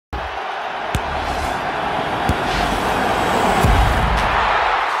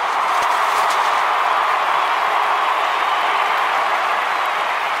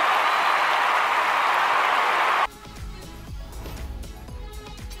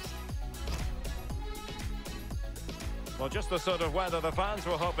Well, just the sort of weather the fans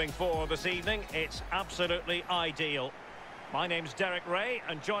were hoping for this evening. It's absolutely ideal. My name's Derek Ray,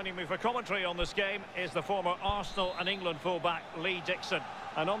 and joining me for commentary on this game is the former Arsenal and England fullback Lee Dixon.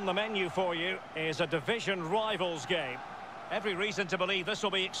 And on the menu for you is a division rivals game. Every reason to believe this will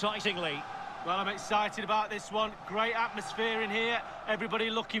be exciting, Lee. Well, I'm excited about this one. Great atmosphere in here.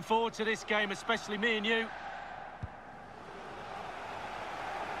 Everybody looking forward to this game, especially me and you.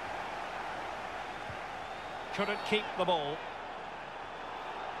 Couldn't keep the ball.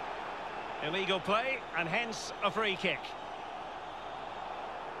 Illegal play, and hence a free kick.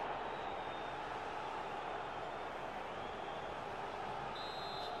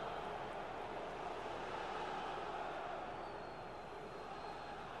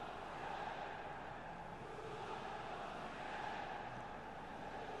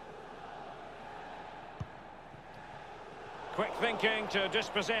 Quick thinking to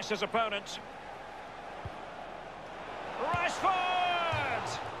dispossess his opponent.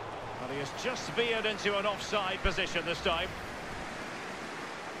 Rashford! Well, he has just veered into an offside position this time.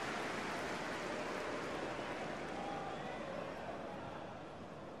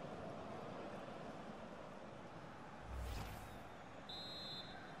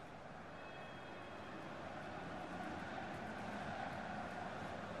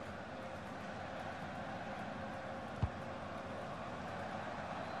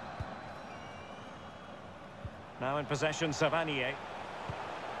 Now in possession, Savanier.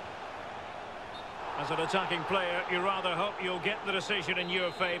 As an attacking player, you rather hope you'll get the decision in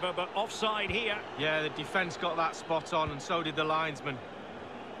your favour, but offside here. Yeah, the defence got that spot on, and so did the linesman.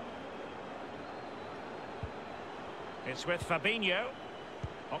 It's with Fabinho.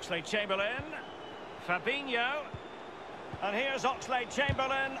 Oxlade-Chamberlain. Fabinho. And here's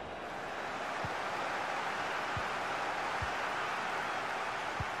Oxlade-Chamberlain.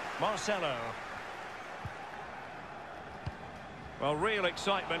 Marcelo. Well, real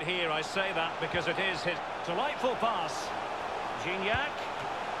excitement here, I say that because it is his delightful pass. Gignac.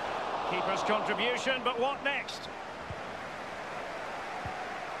 Keeper's contribution, but what next?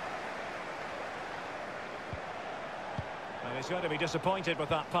 And he's going to be disappointed with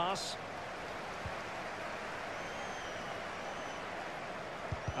that pass.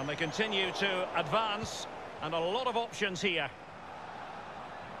 And they continue to advance, and a lot of options here.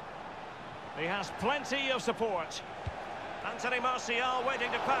 He has plenty of support. Anthony Martial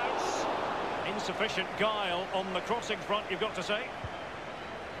waiting to pounce. Insufficient guile on the crossing front, you've got to say.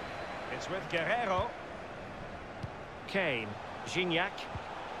 It's with Guerrero. Kane. Gignac.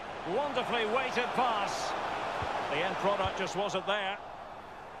 Wonderfully weighted pass. The end product just wasn't there.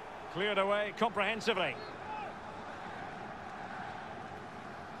 Cleared away comprehensively.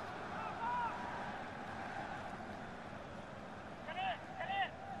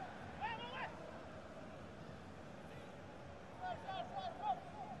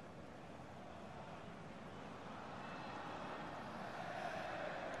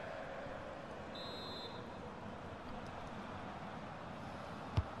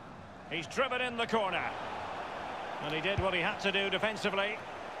 He's driven in the corner. And he did what he had to do defensively.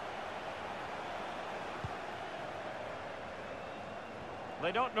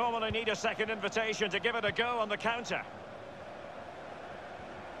 They don't normally need a second invitation to give it a go on the counter.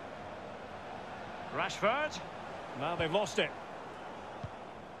 Rashford. Now they've lost it.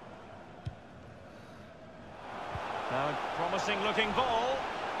 Now a promising looking ball.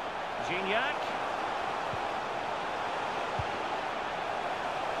 Gignac.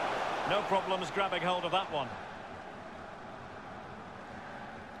 No problems grabbing hold of that one.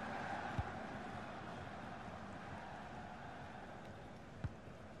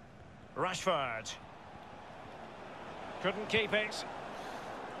 Rashford. Couldn't keep it.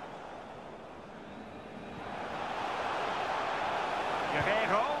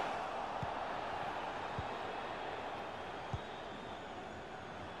 Guerrero.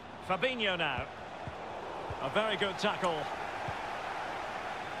 Fabinho now. A very good tackle.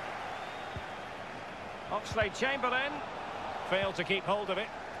 Oxlade-Chamberlain failed to keep hold of it.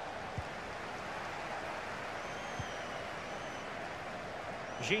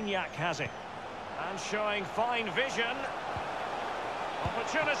 Gignac has it. And showing fine vision.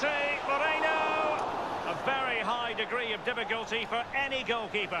 Opportunity, Moreno. A very high degree of difficulty for any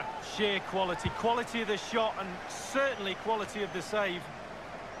goalkeeper. Sheer quality. Quality of the shot and certainly quality of the save.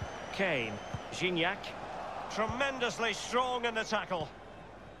 Kane. Gignac. Tremendously strong in the tackle.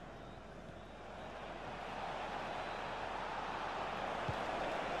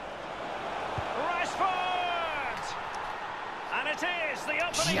 It is the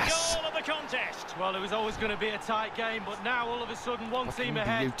opening goal of the contest. Well, it was always going to be a tight game, but now all of a sudden one team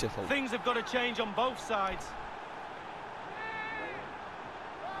ahead. Beautiful. Things have got to change on both sides.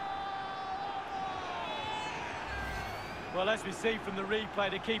 Well, as we see from the replay,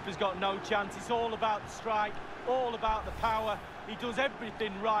 the keeper's got no chance. It's all about the strike, all about the power. He does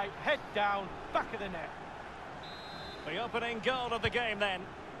everything right. Head down, back of the net. The opening goal of the game then.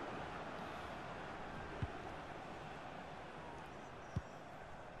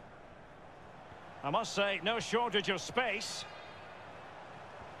 I must say, no shortage of space.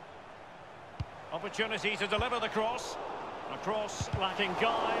 Opportunity to deliver the cross. A cross lacking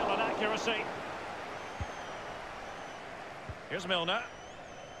guile and accuracy. Here's Milner.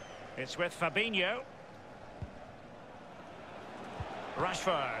 It's with Fabinho.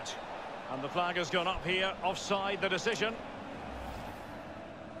 Rashford. And the flag has gone up here, offside the decision.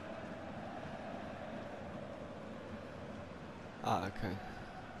 Ah, okay.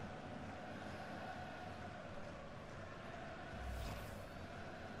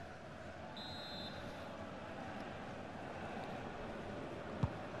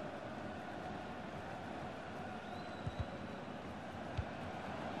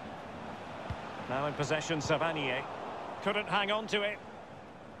 Now in possession, Savanier. Couldn't hang on to it.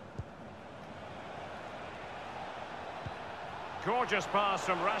 Gorgeous pass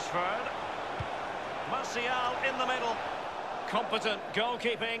from Rashford. Martial in the middle. Competent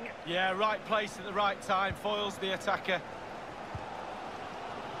goalkeeping. Yeah, right place at the right time. Foils the attacker.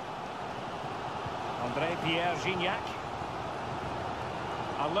 André-Pierre Gignac.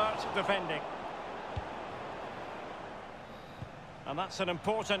 Alert defending. And that's an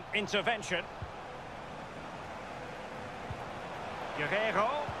important intervention. Guerrero.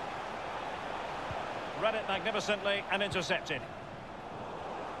 Read it magnificently and intercepted.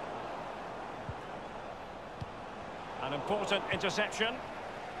 An important interception.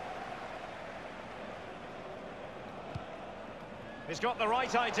 He's got the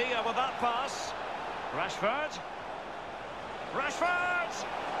right idea with that pass. Rashford. Rashford!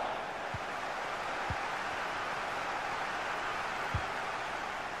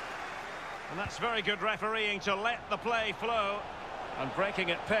 And that's very good refereeing to let the play flow and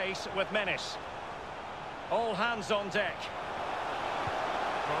breaking at pace with menace. All hands on deck.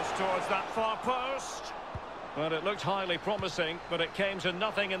 Cross towards that far post. Well, it looked highly promising, but it came to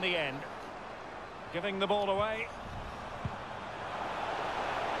nothing in the end. Giving the ball away.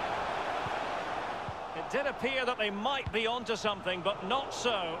 It did appear that they might be onto something, but not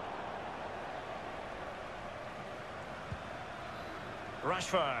so.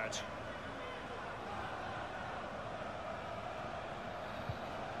 Rashford.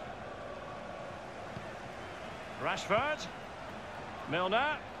 Rashford.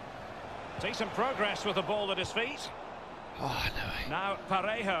 Milner. Decent progress with the ball at his feet. Oh, no. Now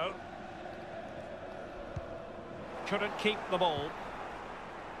Parejo. Couldn't keep the ball.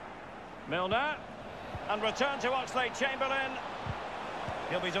 Milner. And return to Oxlade-Chamberlain.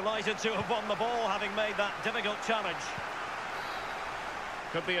 He'll be delighted to have won the ball, having made that difficult challenge.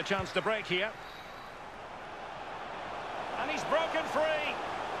 Could be a chance to break here. And he's broken free.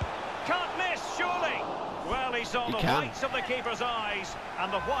 Can't miss, surely. Well, he saw the whites of the keeper's eyes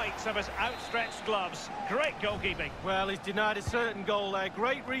and the whites of his outstretched gloves. Great goalkeeping. Well, he's denied a certain goal there.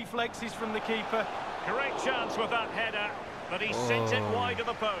 Great reflexes from the keeper. Great chance with that header, but he sent it wide of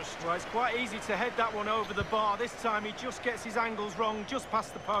the post. Well, it's quite easy to head that one over the bar. This time he just gets his angles wrong, just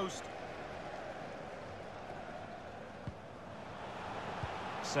past the post.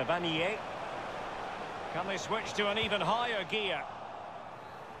 Savanier. Can they switch to an even higher gear?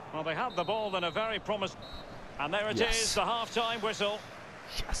 Well, they had the ball in a very promising... And there it is, the half-time whistle.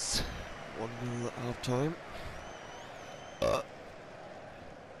 Yes. 1-0 at half-time.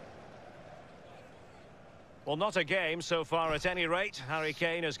 Well, not a game so far at any rate. Harry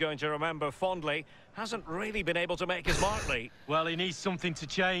Kane is going to remember fondly. Hasn't really been able to make his mark, Lee. Well, he needs something to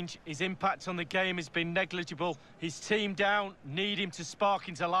change. His impact on the game has been negligible. His team down, need him to spark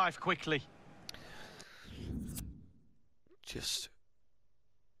into life quickly. Just...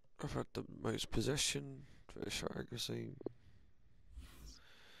 I've had the most possession, for shot accuracy.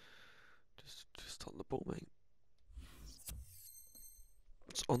 Just on the ball, mate.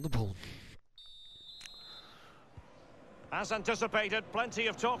 It's on the ball. As anticipated, plenty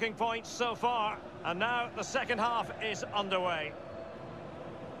of talking points so far. And now the second half is underway.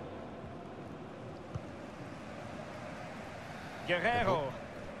 Guerrero.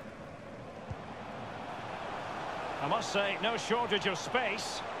 I must say, no shortage of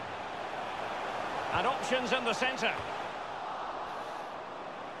space. And options in the centre.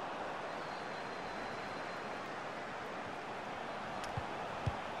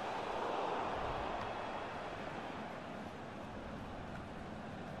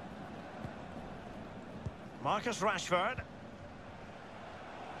 Marcus Rashford.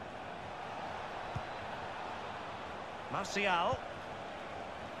 Martial.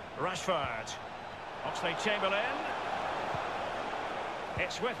 Rashford. Oxlade-Chamberlain.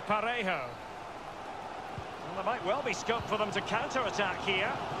 It's with Parejo. Well, there might well be scope for them to counter-attack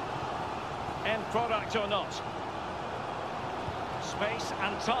here. End product or not. Space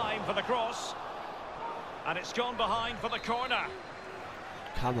and time for the cross. And it's gone behind for the corner.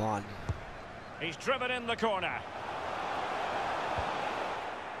 Come on. He's driven in the corner.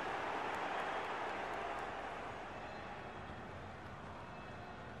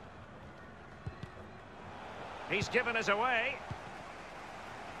 He's given us away.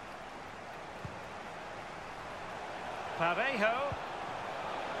 Parejo.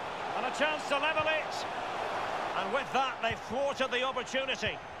 And a chance to level it. And with that, they've thwarted the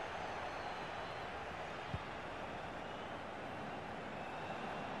opportunity.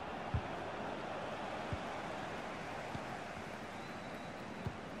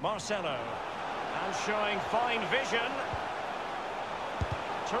 Marcelo. And showing fine vision.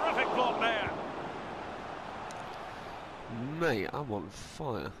 Terrific block there. Mate, I'm on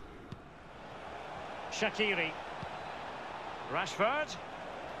fire. Shaqiri. Rashford.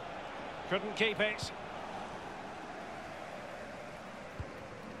 Couldn't keep it.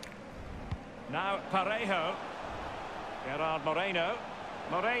 Now Parejo. Gerard Moreno.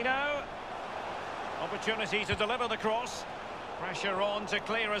 Moreno. Opportunity to deliver the cross. Pressure on to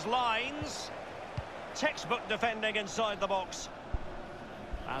clear his lines. Textbook defending inside the box.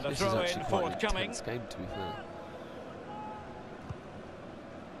 And a throw-in forthcoming. Game, to be fair.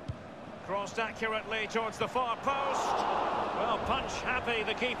 Crossed accurately towards the far post. Well, punch happy,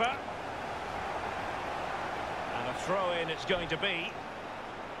 the keeper. And a throw-in it's going to be.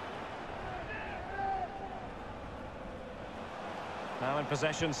 Now in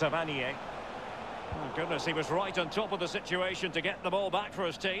possession, Savanier. Oh, goodness, he was right on top of the situation to get the ball back for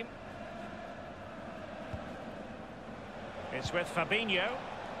his team. It's with Fabinho.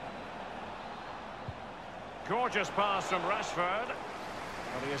 Gorgeous pass from Rashford.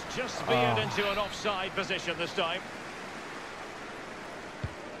 But he has just veered into an offside position this time.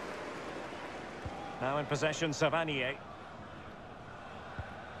 Now in possession, Savanier.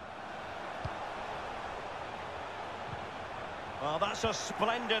 Well, that's a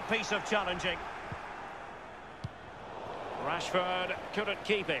splendid piece of challenging. Rashford couldn't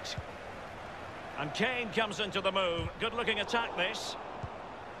keep it. And Kane comes into the move. Good-looking attack, this.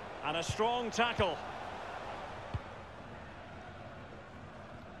 And a strong tackle.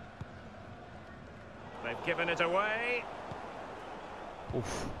 They've given it away.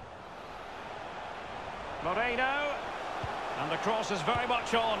 Oof. Moreno. And the cross is very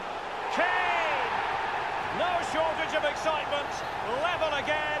much on. Kane! No shortage of excitement. Level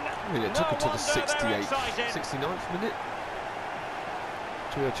again. I mean, it took it to the 69th minute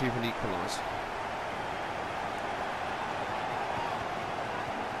to achieve an equalise.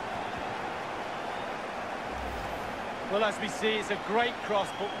 Well, as we see, it's a great cross,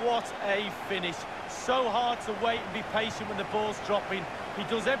 but what a finish. So hard to wait and be patient when the ball's dropping. He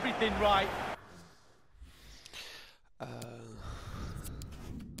does everything right.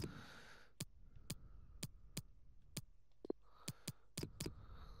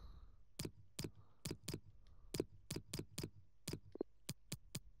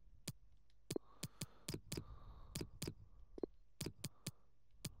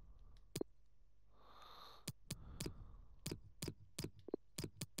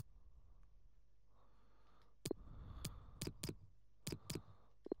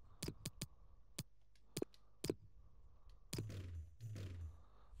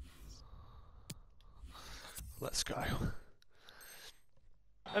 Let's go.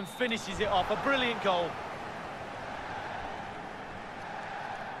 And finishes it off. A brilliant goal.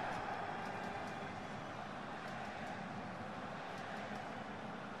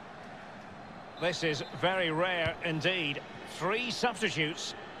 This is very rare indeed. 3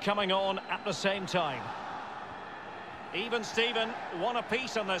 substitutes coming on at the same time. Even Steven, 1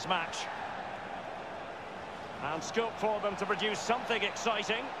 apiece in this match. And scope for them to produce something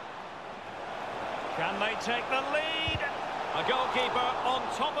exciting. Can they take the lead? A goalkeeper on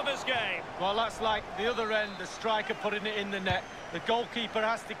top of his game. Well, that's like the other end, the striker putting it in the net. The goalkeeper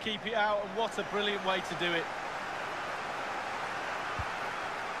has to keep it out, and what a brilliant way to do it.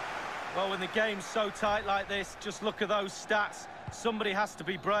 Well, when the game's so tight like this, just look at those stats. Somebody has to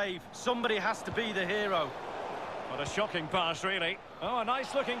be brave. Somebody has to be the hero. What a shocking pass, really. Oh, a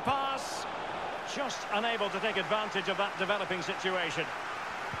nice-looking pass. Just unable to take advantage of that developing situation.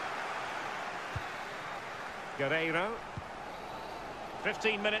 Guerreiro.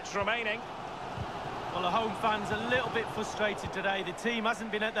 15 minutes remaining. Well, the home fans a little bit frustrated today. The team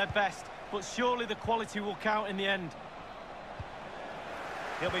hasn't been at their best, but surely the quality will count in the end.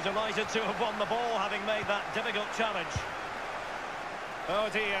 He'll be delighted to have won the ball, having made that difficult challenge. Oh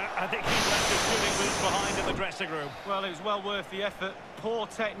dear, I think he's left his shooting boots behind in the dressing room. Well, it was well worth the effort. Poor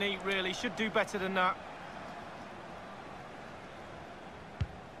technique, really. Should do better than that.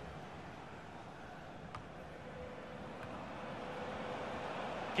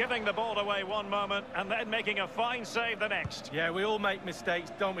 Giving the ball away one moment and then making a fine save the next. Yeah, we all make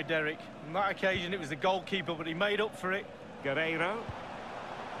mistakes, don't we, Derek? On that occasion, it was the goalkeeper, but he made up for it. Guerreiro.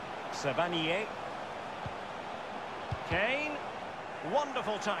 Savanier. Kane.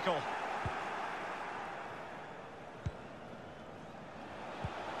 Wonderful tackle.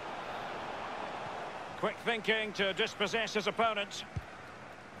 Quick thinking to dispossess his opponent.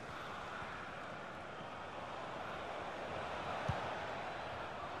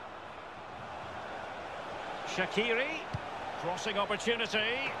 Shaqiri, crossing opportunity.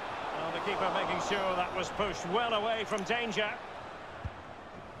 Oh, the keeper making sure that was pushed well away from danger.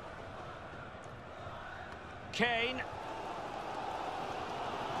 Kane.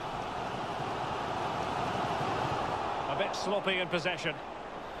 A bit sloppy in possession.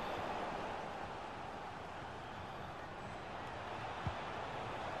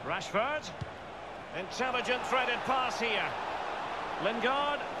 Rashford. Intelligent threaded pass here.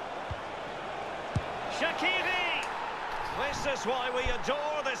 Lingard. Shaqiri! This is why we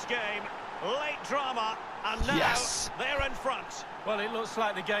adore this game. Late drama, and now they're in front. Well, it looks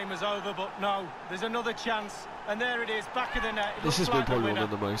like the game is over, but no, there's another chance. And there it is, back of the net. This has been probably one of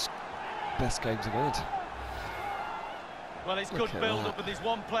the best games I've had. Well, it's good build-up, and there's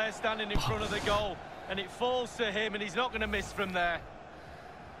one player standing in front of the goal. And it falls to him, and he's not going to miss from there.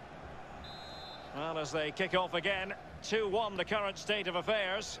 Well, as they kick off again, 2-1 the current state of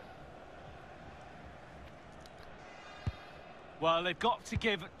affairs. Well, they've got to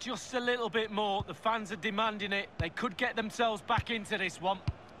give just a little bit more. The fans are demanding it. They could get themselves back into this one.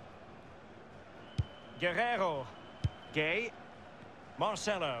 Guerreiro. Gay.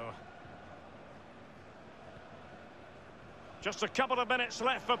 Marcelo. Just a couple of minutes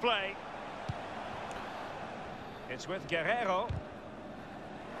left for play. It's with Guerreiro.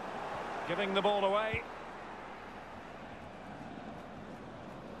 Giving the ball away.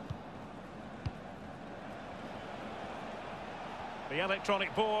 The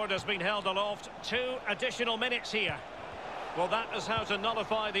electronic board has been held aloft. 2 additional minutes here. Well, that is how to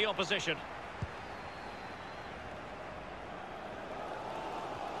nullify the opposition.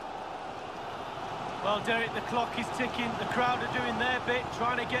 Well, Derek, the clock is ticking. The crowd are doing their bit,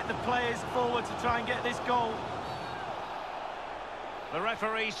 trying to get the players forward to try and get this goal. The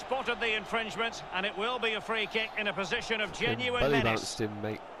referee spotted the infringement, and it will be a free kick in a position of genuine belly menace. bounced him,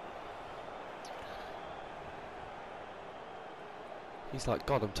 mate. He's like,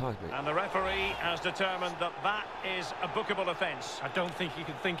 God, I'm tired, mate. And the referee has determined that that is a bookable offence. I don't think you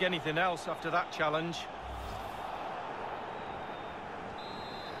can think anything else after that challenge.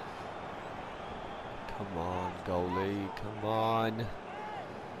 Come on, goalie, come on. This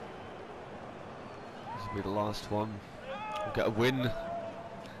will be the last one. We'll get a win.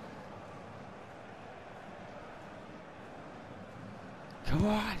 Come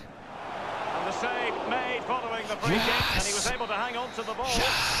on. And the save made following the free kick, and he was able to hang on to the ball.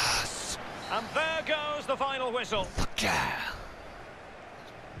 Yes! And there goes the final whistle. Yeah.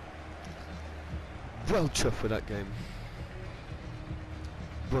 Well chuffed with that game.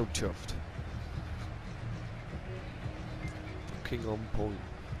 Well chuffed. Fucking on point.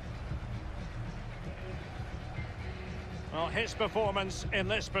 Well, his performance in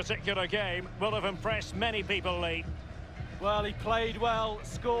this particular game will have impressed many people, Lee. Well, he played well,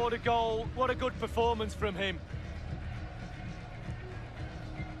 scored a goal. What a good performance from him.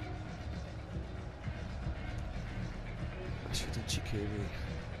 Rashford and Shaqiri.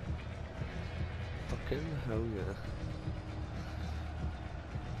 Fucking hell yeah.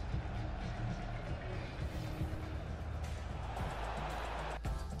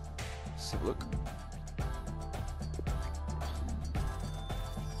 Let's have a look.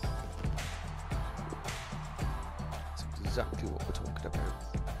 Exactly what we're talking about.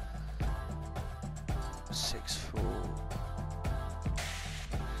 6-4.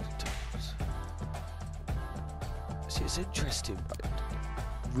 See, it's interesting, but I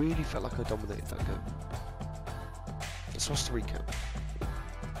really felt like I dominated that game. Let's watch the recap.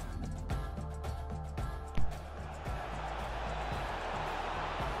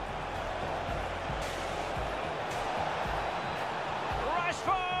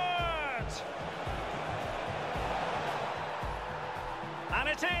 And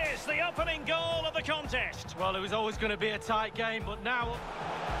it is the opening goal of the contest. Well, it was always going to be a tight game, but now...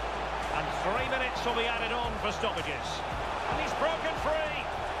 And 3 minutes will be added on for stoppages. And he's broken free.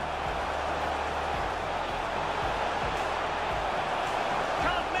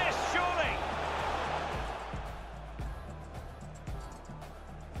 Can't miss, surely.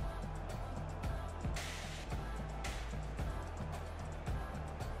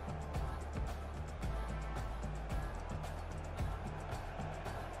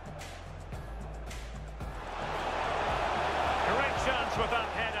 Great chance with that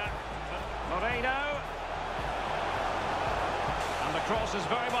header. Moreno. And the cross is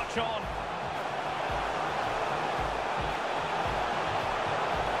very much on.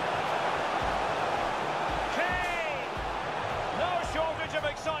 Kane! No shortage of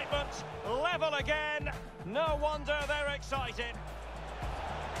excitement. Level again. No wonder they're excited.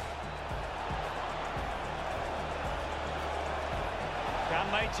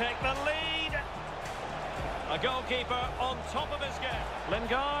 Can they take the lead? A goalkeeper on top of his game.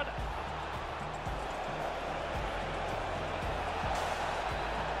 Lingard.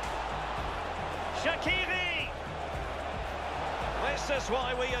 Shaqiri. This is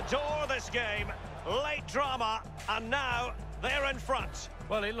why we adore this game. Late drama, and now they're in front.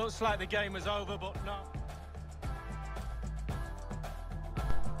 Well, it looks like the game is over, but no.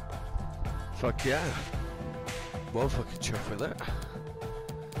 Fuck yeah. Well fucking chuffed with it.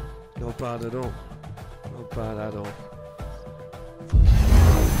 Not bad at all. Not bad at all.